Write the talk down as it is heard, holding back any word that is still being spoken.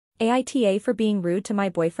AITA for being rude to my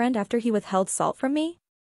boyfriend after he withheld salt from me?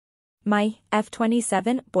 My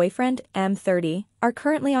F27 boyfriend, M30, are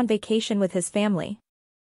currently on vacation with his family.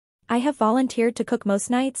 I have volunteered to cook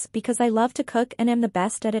most nights because I love to cook and am the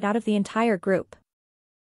best at it out of the entire group.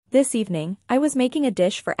 This evening, I was making a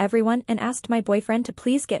dish for everyone and asked my boyfriend to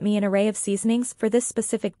please get me an array of seasonings for this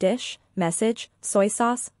specific dish: message, soy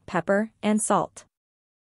sauce, pepper, and salt.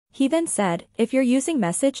 He then said, "If you're using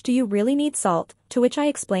message, do you really need salt?" To which I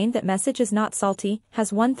explained that message is not salty,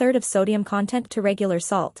 has 1/3 of sodium content to regular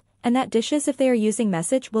salt, and that dishes if they are using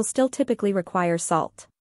message will still typically require salt.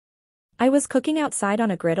 I was cooking outside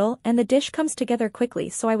on a griddle and the dish comes together quickly,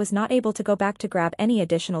 so I was not able to go back to grab any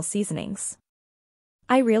additional seasonings.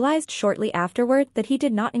 I realized shortly afterward that he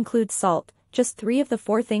did not include salt, just 3 of the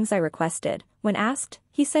 4 things I requested. When asked,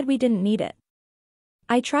 he said we didn't need it.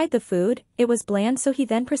 I tried the food, it was bland, so he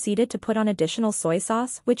then proceeded to put on additional soy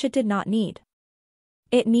sauce, which it did not need.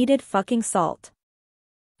 It needed fucking salt.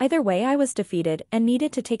 Either way, I was defeated and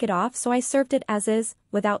needed to take it off, so I served it as is,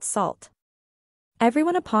 without salt.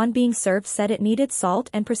 Everyone upon being served said it needed salt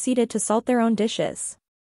and proceeded to salt their own dishes.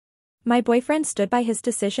 My boyfriend stood by his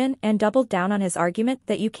decision and doubled down on his argument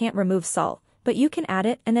that you can't remove salt, but you can add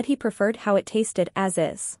it, and that he preferred how it tasted as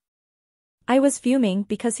is. I was fuming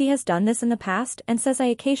because he has done this in the past and says I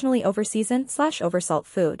occasionally overseason/oversalt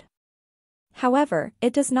food. However,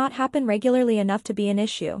 it does not happen regularly enough to be an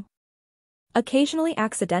issue. Occasionally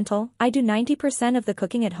accidental, I do 90% of the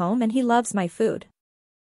cooking at home and he loves my food.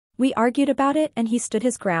 We argued about it and he stood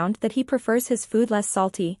his ground that he prefers his food less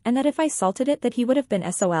salty and that if I salted it that he would have been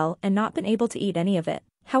SOL and not been able to eat any of it.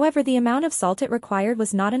 However, the amount of salt it required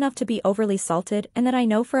was not enough to be overly salted, and that I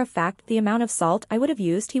know for a fact the amount of salt I would have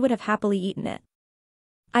used he would have happily eaten it.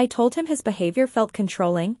 I told him his behavior felt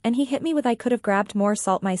controlling and he hit me with I could have grabbed more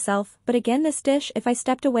salt myself, but again this dish if I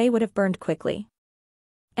stepped away would have burned quickly.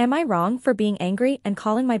 Am I wrong for being angry and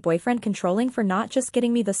calling my boyfriend controlling for not just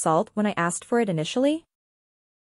getting me the salt when I asked for it initially?